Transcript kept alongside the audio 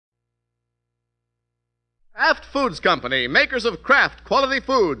Kraft Foods Company, makers of Kraft Quality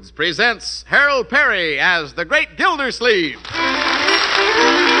Foods, presents Harold Perry as the Great Gildersleeve.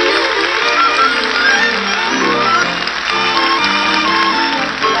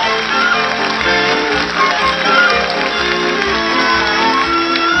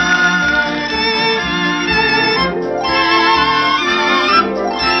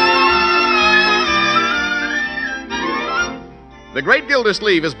 The Great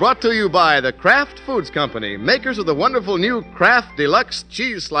Gildersleeve is brought to you by the Kraft Foods Company, makers of the wonderful new Kraft Deluxe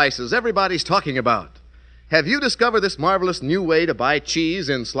cheese slices everybody's talking about. Have you discovered this marvelous new way to buy cheese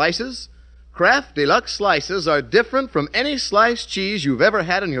in slices? Kraft Deluxe slices are different from any sliced cheese you've ever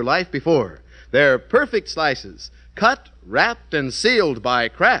had in your life before. They're perfect slices, cut, wrapped, and sealed by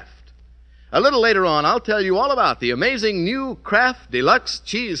Kraft. A little later on, I'll tell you all about the amazing new Kraft Deluxe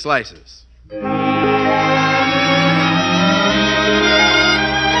cheese slices.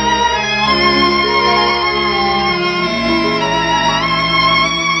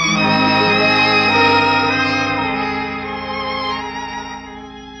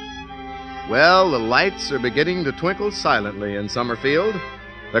 Well, the lights are beginning to twinkle silently in Summerfield.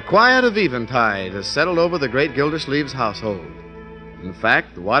 The quiet of eventide has settled over the Great Gildersleeve's household. In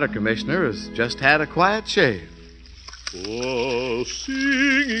fact, the water commissioner has just had a quiet shave. Oh,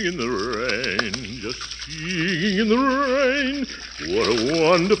 singing in the rain, just singing in the rain. What a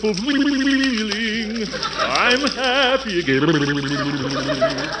wonderful feeling. I'm happy again.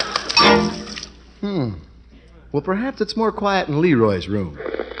 Well, perhaps it's more quiet in Leroy's room.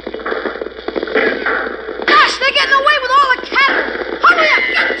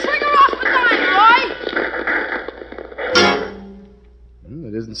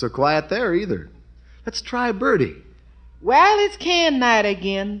 It isn't so quiet there either. Let's try Birdie. Well, it's can night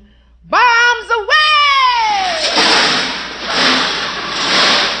again. Bombs away!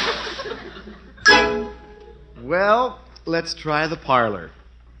 Well, let's try the parlor.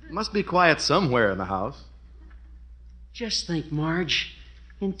 Must be quiet somewhere in the house. Just think, Marge.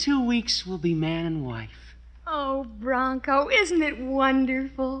 In 2 weeks, we'll be man and wife. Oh, Bronco, isn't it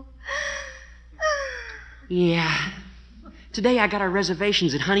wonderful? Yeah. Today I got our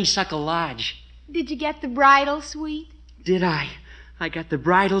reservations at Honeysuckle Lodge. Did you get the bridal suite? Did I? I got the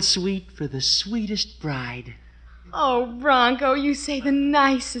bridal suite for the sweetest bride. Oh, Bronco, you say the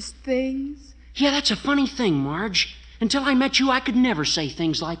nicest things. Yeah, that's a funny thing, Marge. Until I met you, I could never say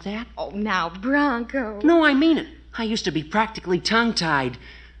things like that. Oh, now, Bronco. No, I mean it. I used to be practically tongue-tied.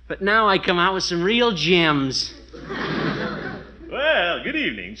 But now I come out with some real gems. Well, good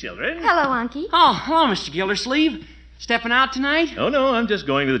evening, children. Hello, Unky. Oh, hello, Mr. Gildersleeve. Stepping out tonight? Oh, no, I'm just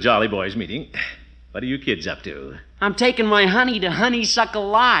going to the Jolly Boys meeting. What are you kids up to? I'm taking my honey to Honeysuckle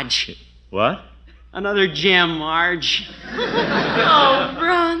Lodge. What? Another gem, Marge. Oh,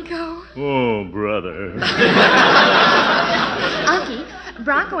 Bronco. Oh, brother. Unky,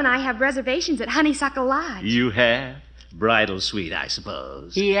 Bronco and I have reservations at Honeysuckle Lodge. You have? Bridal suite, I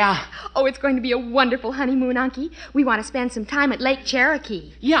suppose. Yeah. Oh, it's going to be a wonderful honeymoon, Unky. We want to spend some time at Lake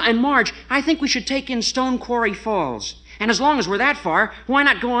Cherokee. Yeah, and Marge, I think we should take in Stone Quarry Falls. And as long as we're that far, why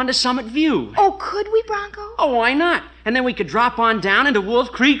not go on to Summit View? Oh, could we, Bronco? Oh, why not? And then we could drop on down into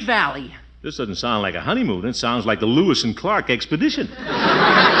Wolf Creek Valley. This doesn't sound like a honeymoon. It sounds like the Lewis and Clark expedition.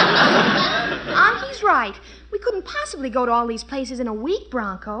 Unky's right. We couldn't possibly go to all these places in a week,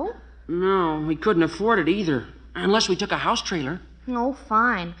 Bronco. No, we couldn't afford it either. Unless we took a house trailer. Oh,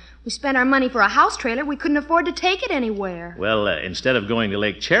 fine. We spent our money for a house trailer. We couldn't afford to take it anywhere. Well, instead of going to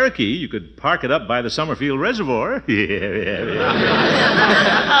Lake Cherokee, you could park it up by the Summerfield Reservoir. Oh,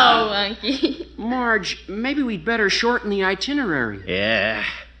 Unky. Marge, maybe we'd better shorten the itinerary. Yeah.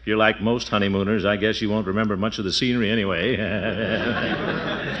 If you're like most honeymooners, I guess you won't remember much of the scenery anyway.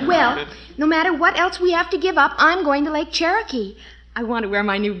 Well, no matter what else we have to give up, I'm going to Lake Cherokee. I want to wear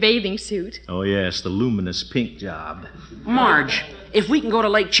my new bathing suit. Oh, yes, the luminous pink job. Marge, if we can go to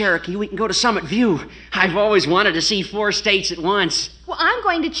Lake Cherokee, we can go to Summit View. I've always wanted to see 4 states at once. Well, I'm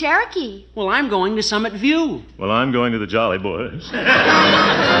going to Cherokee. Well, I'm going to Summit View. Well, I'm going to the Jolly Boys.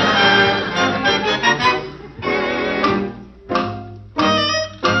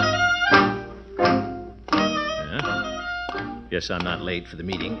 Guess I'm not late for the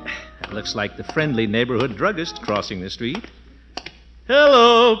meeting. It looks like the friendly neighborhood druggist crossing the street.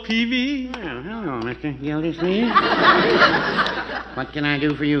 Hello, Peavy. Well, hello, Mr. Gildersleeve. What can I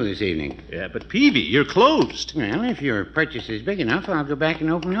do for you this evening? Yeah, but Peavy, you're closed. Well, if your purchase is big enough, I'll go back and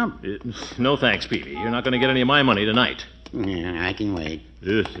open up. No thanks, Peavy. You're not going to get any of my money tonight. Yeah, I can wait.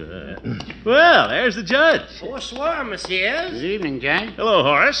 Well, there's the judge. Bonsoir, messieurs. Good evening, Judge. Hello,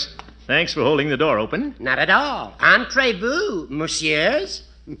 Horace. Thanks for holding the door open. Not at all. Entrez-vous, messieurs.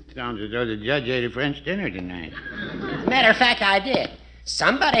 Sounds as though the judge ate a French dinner tonight. Matter of fact, I did.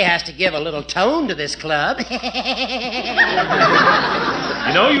 Somebody has to give a little tone to this club.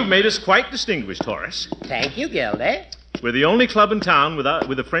 You know, you've made us quite distinguished, Horace. Thank you, Gildy. We're the only club in town with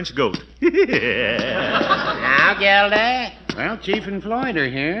a French goat. Now, Gildy. Well, Chief and Floyd are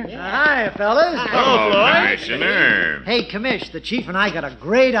here. Hi, fellas. Hello, Floyd. Commissioner. Hey, Commish, the chief and I got a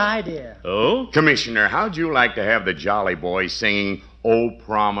great idea. Oh? Commissioner, how'd you like to have the Jolly Boys singing "Oh,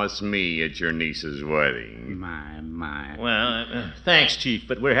 Promise Me" at your niece's wedding? My. Well, thanks, Chief,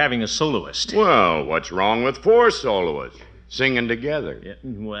 but we're having a soloist. Well, what's wrong with 4 soloists singing together? Yeah,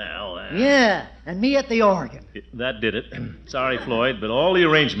 well, Yeah, and me at the organ. that did it. Sorry, Floyd, but all the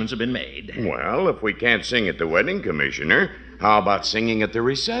arrangements have been made. Well, if we can't sing at the wedding, Commissioner, how about singing at the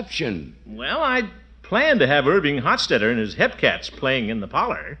reception? Well, I planned to have Irving Hotstetter and his Hepcats playing in the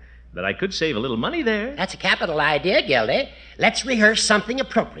parlor, but I could save a little money there. That's a capital idea, Gildy. Let's rehearse something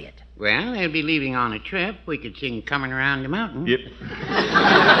appropriate. Well, they'll be leaving on a trip. We could sing Coming Around the Mountain. Yep.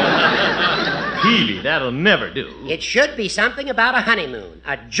 Peavy, that'll never do. It should be something about a honeymoon.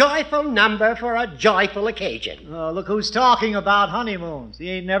 A joyful number for a joyful occasion. Oh, look who's talking about honeymoons. He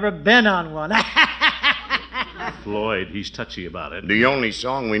ain't never been on one. Floyd, he's touchy about it. The only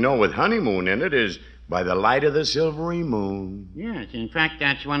song we know with honeymoon in it is "By the Light of the Silvery Moon." Yes, in fact,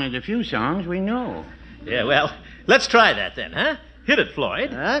 that's one of the few songs we know. Yeah, well, let's try that then, huh? Hit it,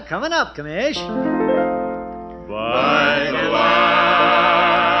 Floyd. Coming up, Commish. By the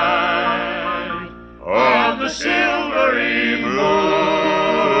light of the silvery moon,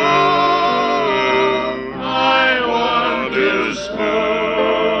 I want to spoon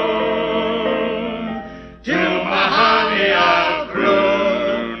till my honey I'll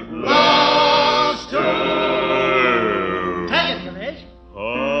croon, lost to Take it, Commish.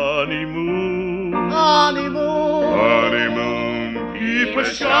 honeymoon, Honeymoon. honeymoon, keep us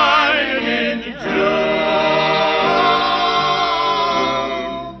shining into June.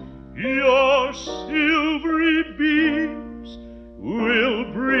 Your silvery beams will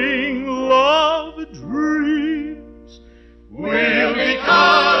bring love dreams. We'll be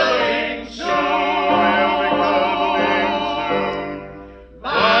cuddling soon. We'll be cuddling soon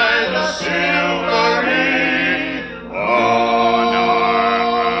by the silvery on our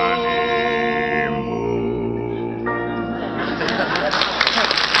honeymoon.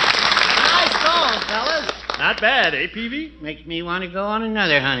 Nice song, fellas. Not bad, eh, Peavy? Makes me want to go on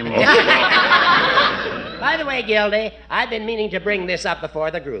another honeymoon. By the way, Gildy, I've been meaning to bring this up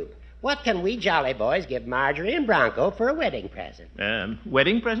before the group. What can we Jolly Boys give Marjorie and Bronco for a wedding present?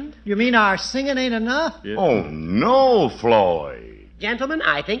 Wedding present? You mean our singing ain't enough? Yeah. Oh, no, Floyd. Gentlemen,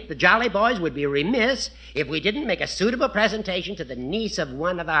 I think the Jolly Boys would be remiss if we didn't make a suitable presentation to the niece of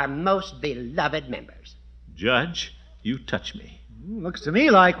one of our most beloved members. Judge, you touch me. Looks to me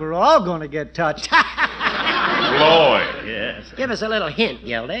like we're all going to get touched. Floyd. Yes. Give us a little hint,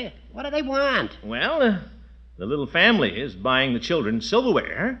 Gildy. What do they want? Well, the little family is buying the children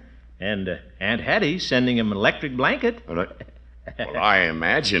silverware, and Aunt Hattie's sending them an electric blanket. Well, I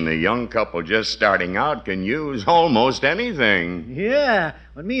imagine a young couple just starting out can use almost anything. Yeah,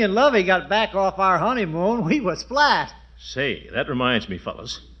 when me and Lovey got back off our honeymoon, we was flat. Say, that reminds me,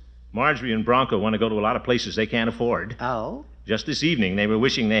 fellas. Marjorie and Bronco want to go to a lot of places they can't afford. Oh? Just this evening, they were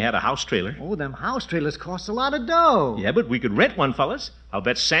wishing they had a house trailer. Oh, them house trailers cost a lot of dough. Yeah, but we could rent one, fellas. I'll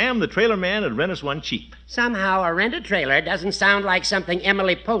bet Sam, the trailer man, would rent us one cheap. Somehow, a rented trailer doesn't sound like something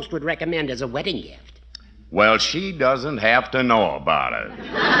Emily Post would recommend as a wedding gift. Well, she doesn't have to know about it.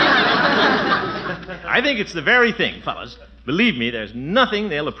 I think it's the very thing, fellas. Believe me, there's nothing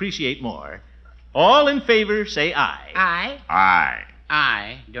they'll appreciate more. All in favor, say aye. Aye.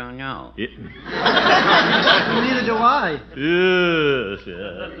 I don't know. It- Neither do I. Yes,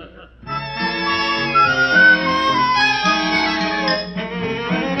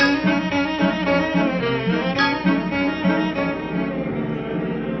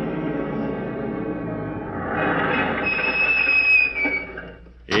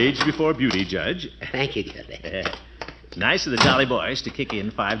 Age before beauty, Judge. Thank you, Gildy. Nice of the Jolly Boys to kick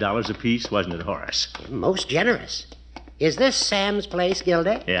in $5 apiece, wasn't it, Horace? Most generous. Is this Sam's place,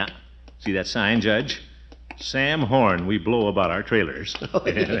 Gildy? Yeah. See that sign, Judge? Sam Horn, we blow about our trailers.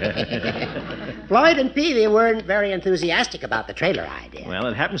 Floyd and Peavy weren't very enthusiastic about the trailer idea. Well,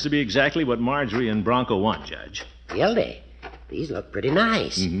 it happens to be exactly what Marjorie and Bronco want, Judge. Gildy, these look pretty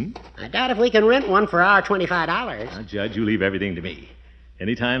nice. Mm-hmm. I doubt if we can rent one for our $25. Now, Judge, you leave everything to me.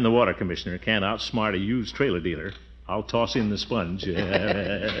 Anytime the water commissioner can't outsmart a used trailer dealer, I'll toss in the sponge.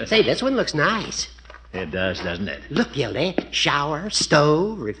 Say, this one looks nice. It does, doesn't it? Look, Gildy. Shower,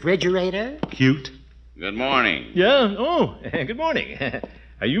 stove, refrigerator. Cute. Good morning. Yeah, oh, good morning.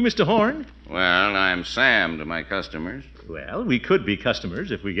 Are you Mr. Horn? Well, I'm Sam to my customers. Well, we could be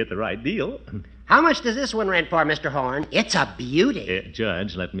customers if we get the right deal. How much does this one rent for, Mr. Horn? It's a beauty.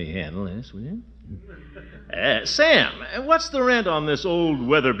 Judge, let me handle this, will you? Sam, what's the rent on this old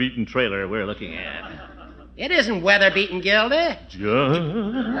weather-beaten trailer we're looking at? It isn't weather-beaten, Gildy. Judge.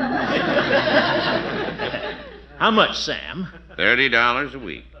 How much, Sam? $30 a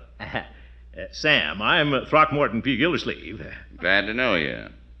week. Sam, I'm Throckmorton P. Gildersleeve. Glad to know you.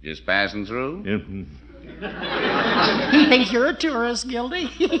 Just passing through? He thinks you're a tourist, Gildy.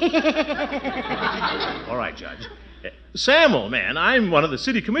 All right, Judge. Sam, old man, I'm one of the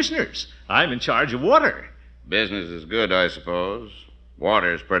city commissioners. I'm in charge of water. Business is good, I suppose.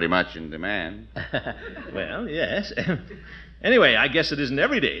 Water's pretty much in demand. Well, yes. Anyway, I guess it isn't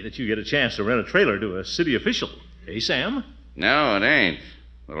every day that you get a chance to rent a trailer to a city official. Hey, Sam? No, it ain't.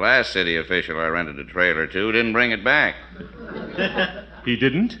 The last city official I rented a trailer to didn't bring it back. He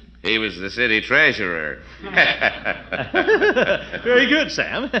didn't? He was the city treasurer. Very good,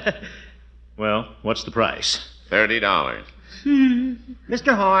 Sam. Well, what's the price? $30.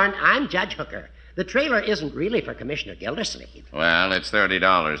 Mr. Horn, I'm Judge Hooker. The trailer isn't really for Commissioner Gildersleeve. Well, it's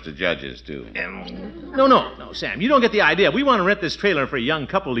 $30 to judges, too. No, Sam. You don't get the idea. We want to rent this trailer for a young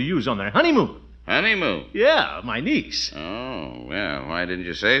couple to use on their honeymoon. Honeymoon? Yeah, my niece. Oh, well, why didn't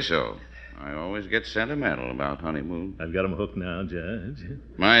you say so? I always get sentimental about honeymoon. I've got him hooked now, Judge.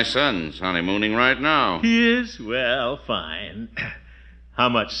 My son's honeymooning right now. He is? Well, fine. How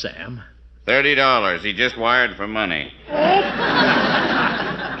much, Sam? $30. He just wired for money.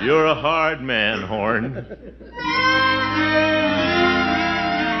 You're a hard man, Horn.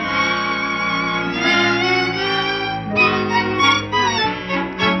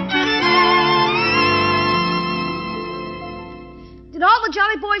 Did all the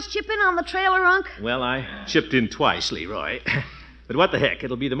Jolly Boys chip in on the trailer, Unc? Well, I chipped in twice, Leroy. But what the heck?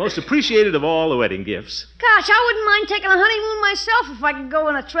 It'll be the most appreciated of all the wedding gifts. Gosh, I wouldn't mind taking a honeymoon myself if I could go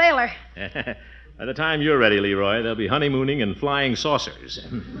in a trailer. By the time you're ready, Leroy, they'll be honeymooning in flying saucers.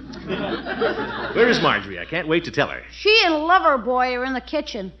 Where is Marjorie? I can't wait to tell her. She and Loverboy are in the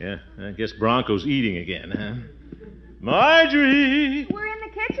kitchen. Yeah, I guess Bronco's eating again, huh? Marjorie! We're in the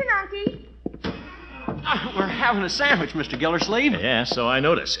kitchen, Unky. We're having a sandwich, Mr. Gildersleeve. Yeah, so I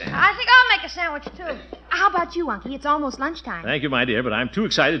notice. I think I'll make a sandwich, too. How about you, Unky? It's almost lunchtime. Thank you, my dear, but I'm too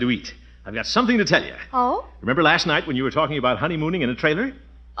excited to eat. I've got something to tell you. Oh? Remember last night when you were talking about honeymooning in a trailer?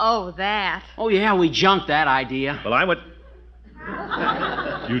 Oh, that. Oh, yeah, we junked that idea. Well, I went...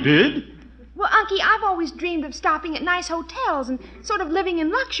 You did? Well, Unky, I've always dreamed of stopping at nice hotels and sort of living in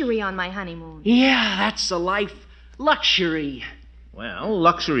luxury on my honeymoon. Yeah, that's the life. Luxury. Well,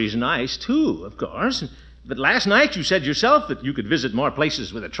 luxury's nice, too, of course. But last night you said yourself that you could visit more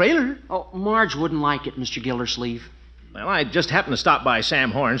places with a trailer. Oh, Marge wouldn't like it, Mr. Gildersleeve. Well, I just happened to stop by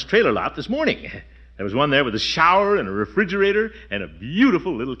Sam Horn's trailer lot this morning. There was one there with a shower and a refrigerator and a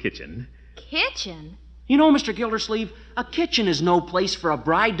beautiful little kitchen. Kitchen? You know, Mr. Gildersleeve, a kitchen is no place for a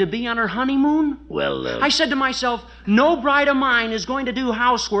bride to be on her honeymoon. Well, I said to myself, no bride of mine is going to do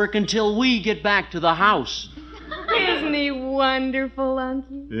housework until we get back to the house. Isn't he wonderful,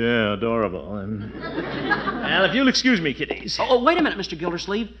 Unky? Yeah, adorable. Well, if you'll excuse me, kiddies. Oh, wait a minute, Mr.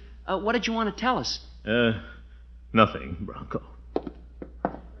 Gildersleeve. What did you want to tell us? Nothing, Bronco.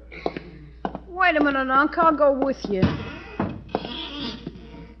 Wait a minute, Unc. I'll go with you.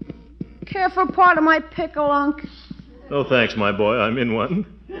 Care for part of my pickle, Unc? Oh, thanks, my boy. I'm in one.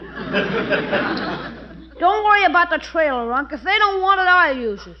 Don't worry about the trailer, Unc. If they don't want it, I'll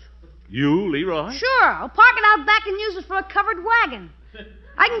use it. You, Leroy? Sure. I'll park it out back and use it for a covered wagon.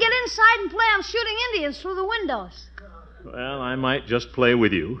 I can get inside and play on shooting Indians through the windows. Well, I might just play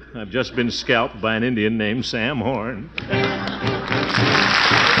with you. I've just been scalped by an Indian named Sam Horn.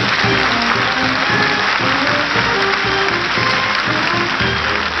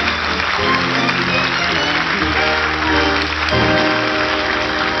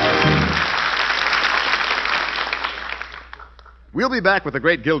 We'll be back with the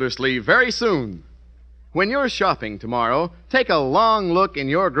great Gildersleeve very soon. When you're shopping tomorrow, take a long look in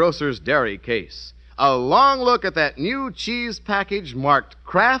your grocer's dairy case. A long look at that new cheese package marked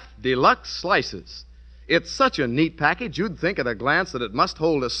Kraft Deluxe Slices. It's such a neat package, you'd think at a glance that it must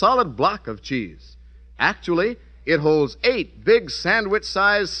hold a solid block of cheese. Actually, it holds 8 big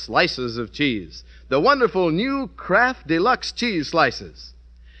sandwich-sized slices of cheese. The wonderful new Kraft Deluxe Cheese Slices.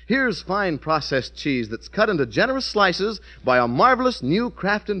 Here's fine processed cheese that's cut into generous slices by a marvelous new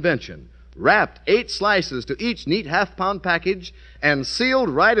Kraft invention. Wrapped 8 slices to each neat half-pound package and sealed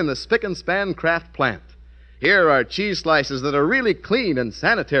right in the spick-and-span Kraft plant. Here are cheese slices that are really clean and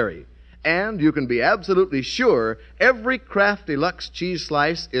sanitary. And you can be absolutely sure every Kraft Deluxe cheese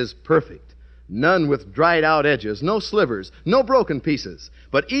slice is perfect. None with dried out edges, no slivers, no broken pieces.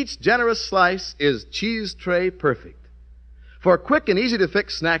 But each generous slice is cheese tray perfect. For quick and easy to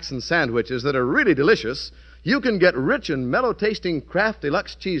fix snacks and sandwiches that are really delicious, you can get rich and mellow tasting Kraft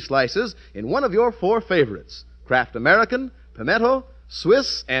Deluxe cheese slices in one of your 4 favorites: Kraft American, Pimento,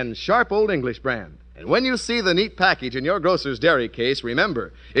 Swiss, and Sharp Old English brand. And when you see the neat package in your grocer's dairy case,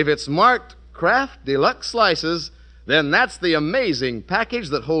 remember, if it's marked Kraft Deluxe Slices, then that's the amazing package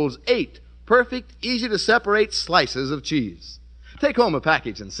that holds 8 perfect, easy-to-separate slices of cheese. Take home a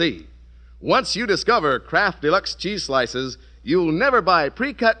package and see. Once you discover Kraft Deluxe cheese slices, you'll never buy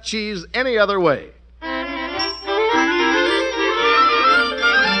pre-cut cheese any other way.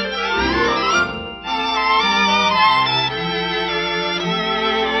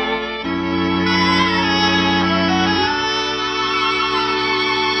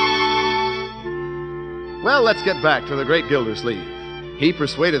 Well, let's get back to the great Gildersleeve. He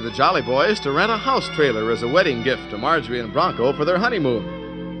persuaded the Jolly Boys to rent a house trailer as a wedding gift to Marjorie and Bronco for their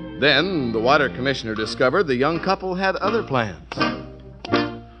honeymoon. Then the water commissioner discovered the young couple had other plans.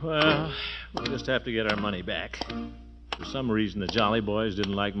 Well, we'll just have to get our money back. For some reason, the Jolly Boys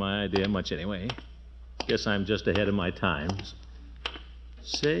didn't like my idea much anyway. Guess I'm just ahead of my times.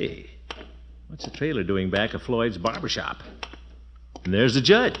 Say, what's the trailer doing back of Floyd's barbershop? And there's the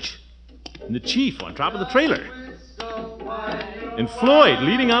judge. And the chief on top of the trailer. And Floyd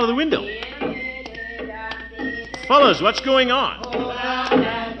leading out of the window. Fellas, what's going on?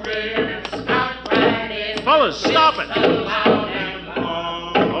 Fellas, stop it.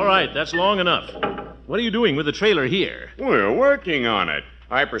 All right, that's long enough. What are you doing with the trailer here? We're working on it.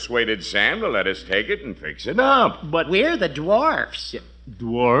 I persuaded Sam to let us take it and fix it up. But We're the dwarfs.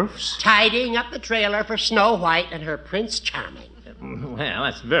 dwarfs? Tidying up the trailer for Snow White and her Prince Charming. Well,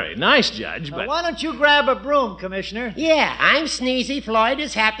 that's very nice, Judge, but... Why don't you grab a broom, Commissioner? Yeah, I'm sneezy, Floyd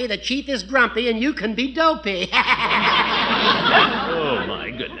is happy, the chief is grumpy, and you can be dopey. Oh,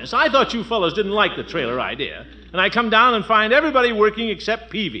 my goodness. I thought you fellows didn't like the trailer idea. And I come down and find everybody working except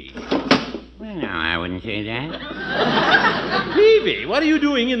Peavy. Well, no, I wouldn't say that. Peavy, what are you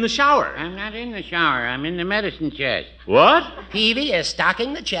doing in the shower? I'm not in the shower. I'm in the medicine chest. What? Peavy is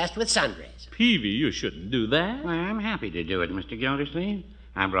stocking the chest with sundries. Peavy, you shouldn't do that. Well, I'm happy to do it, Mr. Gildersleeve.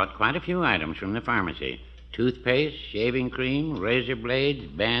 I brought quite a few items from the pharmacy. Toothpaste, shaving cream, razor blades,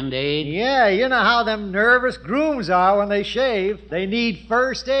 Band-Aid. Yeah, you know how them nervous grooms are when they shave. They need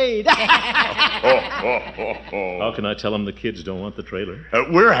first aid. How can I tell them the kids don't want the trailer?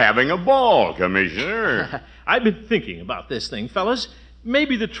 We're having a ball, Commissioner. I've been thinking about this thing, fellas.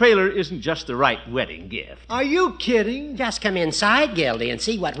 Maybe the trailer isn't just the right wedding gift. Are you kidding? Just come inside, Gildy, and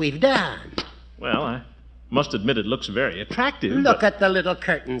see what we've done. Well, I must admit it looks very attractive. Look at the little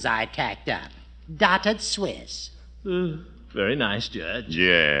curtains I tacked up. Dotted Swiss. Very nice, Judge.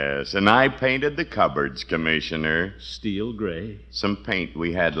 Yes, and I painted the cupboards, Commissioner. Steel gray. Some paint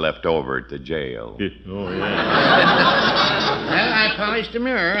we had left over at the jail. Oh, yeah. Well, I polished the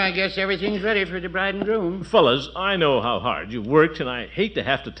mirror. I guess everything's ready for the bride and groom. Fellas, I know how hard you've worked, and I hate to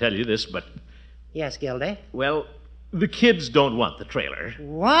have to tell you this, but, Yes, Gildy? well, the kids don't want the trailer.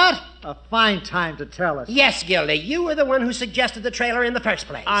 What? A fine time to tell us. Yes, Gildy, you were the one who suggested the trailer in the first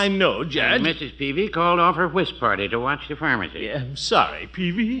place. I know, And Judge. Mrs. Peavy called off her whist party to watch the pharmacy. Yeah, I'm sorry,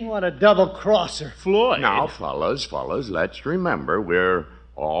 Peavy. What a double-crosser. Floyd. Now, fellas, let's remember we're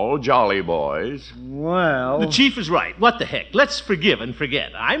all jolly boys. Well... The chief is right. What the heck? Let's forgive and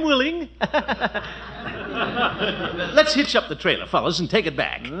forget. I'm willing. Let's hitch up the trailer, fellas, and take it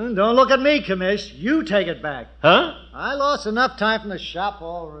back. Don't look at me, Commish. You take it back. Huh? I lost enough time from the shop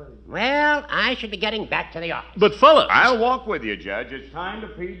already. Well, I should be getting back to the office. But, fellas... I'll walk with you, Judge. It's time to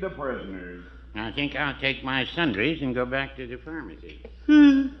feed the prisoners. I think I'll take my sundries and go back to the pharmacy.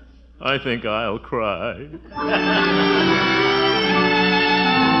 I think I'll cry.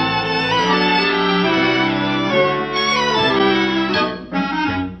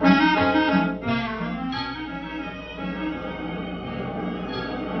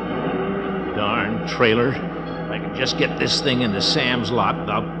 Darn trailer. If I could just get this thing into Sam's lot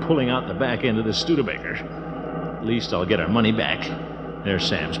without pulling out the back end of the Studebaker. At least I'll get our money back. There's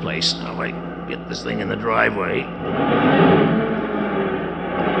Sam's place. Now, if I get this thing in the driveway.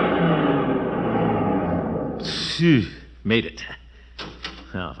 Phew, made it.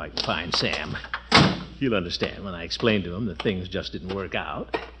 Now, if I can find Sam, he'll understand when I explain to him that things just didn't work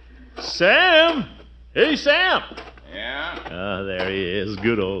out. Sam! Hey, Sam! Yeah? Ah, there he is.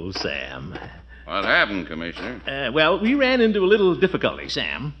 Good old Sam. What happened, Commissioner? Well, we ran into a little difficulty,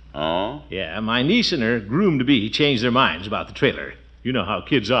 Sam. Oh? Yeah, my niece and her groom-to-be changed their minds about the trailer. You know how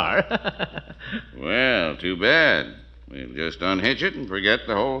kids are. Well, too bad. We'll just unhitch it and forget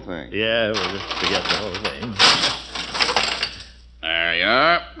the whole thing. Yeah, we'll just forget the whole thing. There you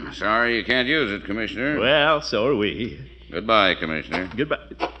are. Sorry you can't use it, Commissioner. Well, so are we. Goodbye, Commissioner. Goodbye.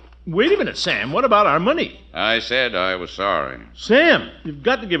 Wait a minute, Sam. What about our money? I said I was sorry. Sam, you've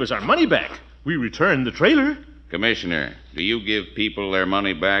got to give us our money back. We returned the trailer. Commissioner, do you give people their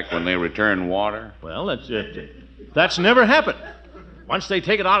money back when they return water? Well, that's never happened. Once they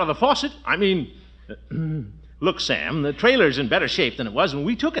take it out of the faucet, look, Sam, the trailer's in better shape than it was when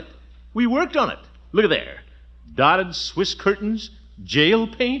we took it. We worked on it. Look at there. Dotted Swiss curtains, jail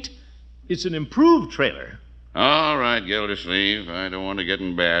paint. It's an improved trailer. All right, Gildersleeve. I don't want to get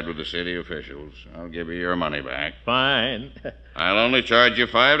in bad with the city officials. I'll give you your money back. Fine. I'll only charge you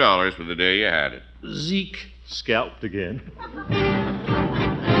 $5 for the day you had it. Zeke scalped again.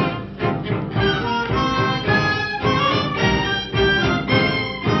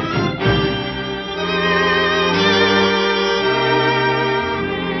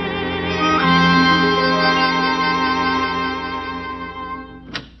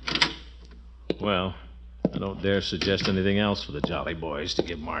 Well, I don't dare suggest anything else for the Jolly Boys to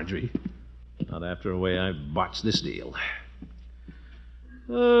give Marjorie. Not after the way I botched this deal.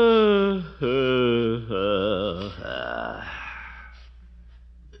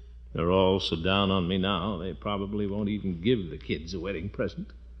 They're all so down on me now, they probably won't even give the kids a wedding present.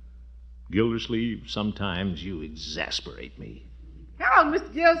 Gildersleeve, sometimes you exasperate me. Hello,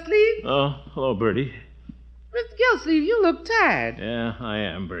 Mr. Gildersleeve. Oh, hello, Bertie. Mr. Gildersleeve, you look tired. Yeah, I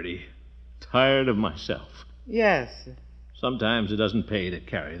am, Bertie. Tired of myself. Yes, sir. Sometimes it doesn't pay to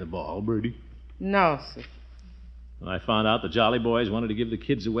carry the ball, Bertie. No, sir. When I found out the Jolly Boys wanted to give the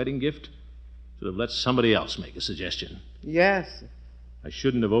kids a wedding gift, should have let somebody else make a suggestion. Yes, sir. I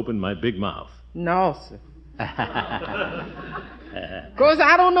shouldn't have opened my big mouth. No, sir. Of course,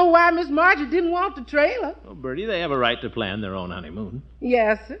 I don't know why Miss Marjorie didn't want the trailer. Well, Bertie, they have a right to plan their own honeymoon.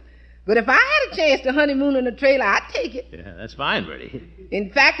 Yes, sir. But if I had a chance to honeymoon in a trailer, I'd take it. Yeah, that's fine, Bertie.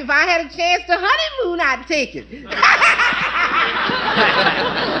 In fact, if I had a chance to honeymoon, I'd take it.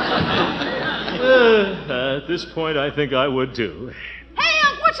 At this point, I think I would, too. Hey,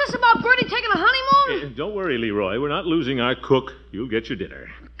 what's this about Bertie taking a honeymoon? Don't worry, Leroy. We're not losing our cook. You'll get your dinner.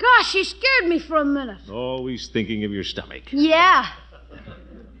 Gosh, she scared me for a minute. Always thinking of your stomach. Yeah.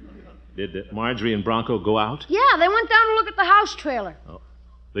 Did Marjorie and Bronco go out? Yeah, they went down to look at the house trailer. Oh,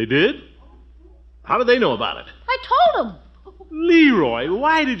 they did? How did they know about it? I told them. Leroy,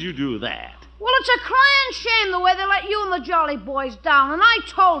 why did you do that? Well, it's a crying shame the way they let you and the Jolly Boys down, and I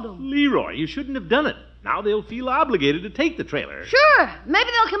told them. Leroy, you shouldn't have done it. Now they'll feel obligated to take the trailer. Sure. Maybe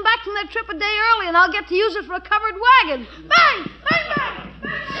they'll come back from their trip a day early, and I'll get to use it for a covered wagon. Bang! Bang, bang!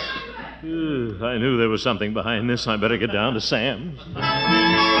 I knew there was something behind this. I better get down to Sam's.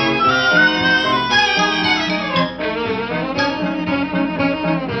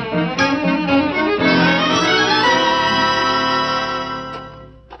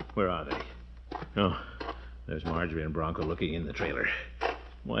 Where are they? Oh, there's Marjorie and Bronco looking in the trailer.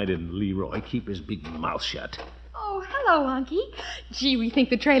 Why didn't Leroy keep his big mouth shut? Oh, hello, Unky. Gee, we think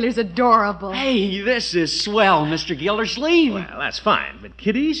the trailer's adorable. Hey, this is swell, Mr. Gildersleeve. Well, that's fine, but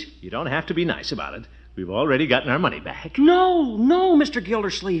kiddies, you don't have to be nice about it. We've already gotten our money back. No, Mr.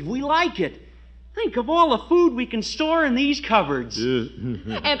 Gildersleeve. We like it. Think of all the food we can store in these cupboards.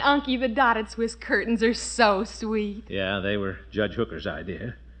 And, Unky, the dotted Swiss curtains are so sweet. Yeah, they were Judge Hooker's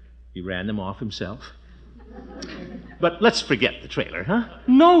idea. He ran them off himself. But let's forget the trailer, huh?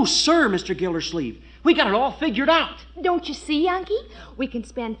 No, sir, Mr. Gildersleeve. We got it all figured out. Don't you see, Unky? We can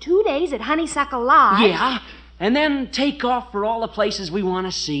spend 2 days at Honeysuckle Lodge. Yeah, and then take off for all the places we want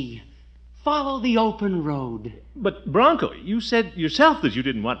to see. Follow the open road. But, Bronco, you said yourself that you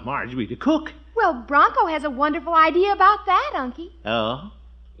didn't want Marjorie to cook. Well, Bronco has a wonderful idea about that, Unky. Oh?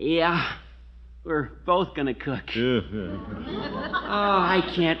 Yeah, we're both going to cook. I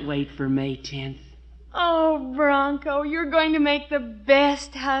can't wait for May 10th. Oh, Bronco, you're going to make the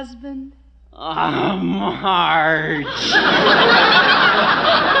best husband. Oh, Marge.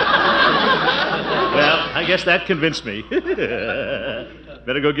 Well, I guess that convinced me.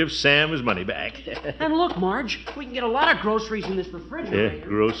 Better go give Sam his money back. And look, Marge, we can get a lot of groceries in this refrigerator. Yeah,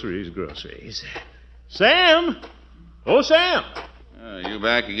 groceries. Sam! Oh, Sam! You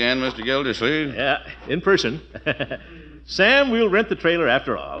back again, Mr. Gildersleeve? Yeah, in person. Sam, we'll rent the trailer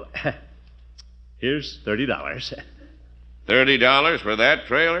after all. Here's $30. $30 for that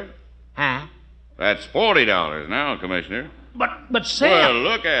trailer? Huh? That's $40 now, Commissioner. But Sam... Well,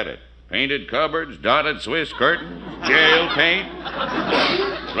 look at it. Painted cupboards, dotted Swiss curtains, jail paint.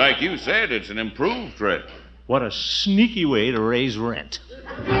 Like you said, it's an improved trailer. What a sneaky way to raise rent.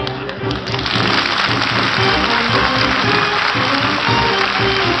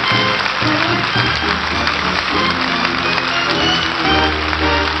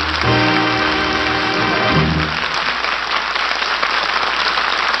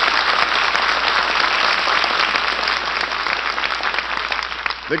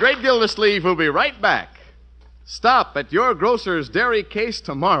 The Great Gildersleeve will be right back. Stop at your grocer's dairy case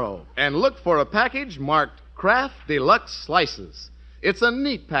tomorrow and look for a package marked Kraft Deluxe Slices. It's a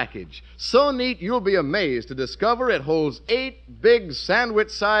neat package, so neat you'll be amazed to discover it holds 8 big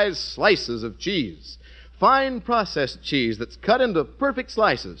sandwich-sized slices of cheese. Fine processed cheese that's cut into perfect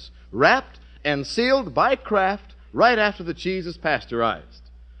slices, wrapped and sealed by Kraft right after the cheese is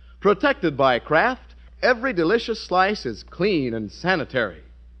pasteurized. Protected by Kraft, every delicious slice is clean and sanitary.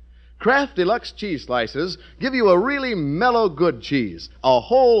 Kraft Deluxe cheese slices give you a really mellow good cheese, a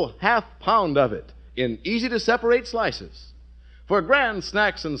whole half-pound of it, in easy-to-separate slices. For grand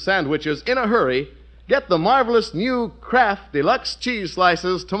snacks and sandwiches in a hurry, get the marvelous new Kraft Deluxe cheese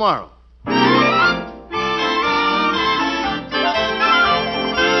slices tomorrow.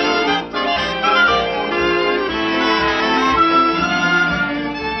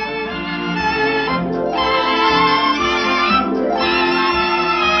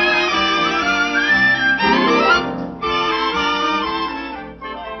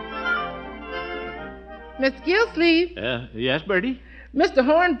 Mr. Gildersleeve, Yes, Bertie? Mr.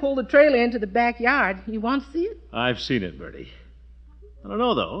 Horn pulled the trailer into the backyard. You want to see it? I've seen it, Bertie. I don't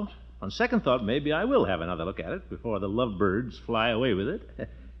know, though. On second thought, maybe I will have another look at it before the lovebirds fly away with it.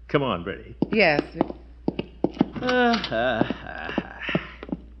 Come on, Bertie. Yes, sir.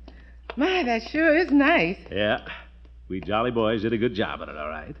 My, that sure is nice. Yeah. We jolly boys did a good job at it, all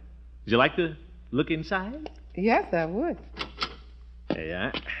right. Would you like to look inside? Yes, I would. There you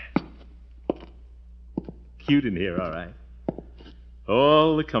are. Cute in here, all right.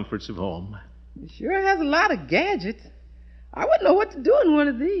 All the comforts of home. It sure has a lot of gadgets. I wouldn't know what to do in one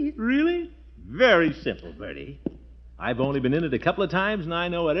of these. Really? Very simple, Bertie. I've only been in it a couple of times, and I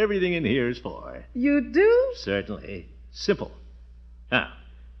know what everything in here is for. You do? Certainly. Simple. Now,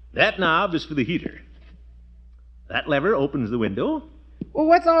 that knob is for the heater. That lever opens the window. Well,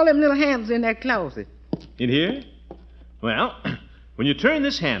 what's all them little handles in that closet? In here? Well, when you turn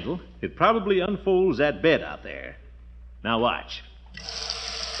this handle, it probably unfolds that bed out there. Now watch.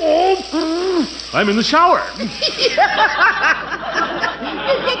 Oh! I'm in the shower. You get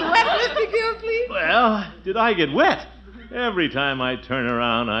wet, Mr. Gildersleeve? Well, did I get wet? Every time I turn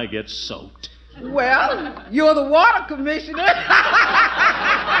around, I get soaked. Well, you're the water commissioner.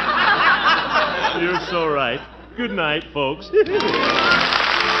 You're so right. Good night, folks.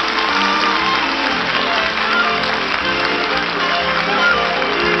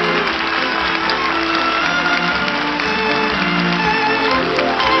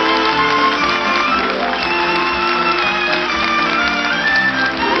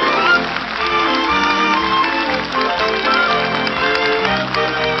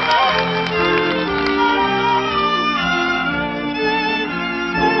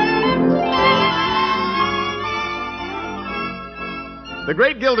 The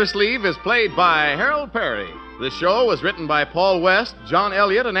Great Gildersleeve is played by Harold Perry. The show was written by Paul West, John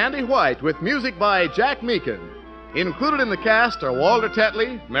Elliott, and Andy White, with music by Jack Meakin. Included in the cast are Walter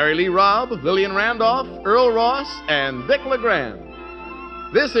Tetley, Mary Lee Robb, Lillian Randolph, Earl Ross, and Vic LeGrand.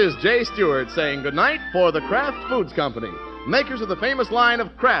 This is Jay Stewart saying goodnight for the Kraft Foods Company, makers of the famous line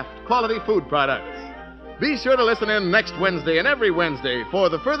of Kraft quality food products. Be sure to listen in next Wednesday and every Wednesday for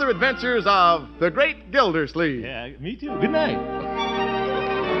the further adventures of the Great Gildersleeve. Yeah, me too. Good night.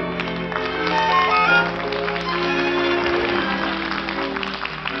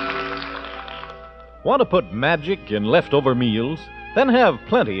 Want to put magic in leftover meals? Then have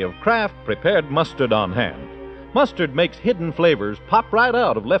plenty of Kraft prepared mustard on hand. Mustard makes hidden flavors pop right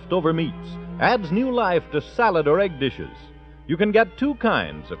out of leftover meats, adds new life to salad or egg dishes. You can get 2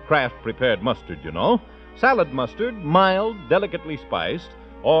 kinds of Kraft prepared mustard, you know. Salad mustard, mild, delicately spiced,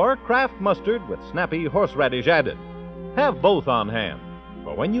 or Kraft mustard with snappy horseradish added. Have both on hand.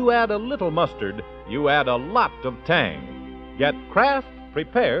 For when you add a little mustard, you add a lot of tang. Get Kraft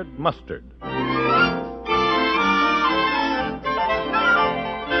prepared mustard.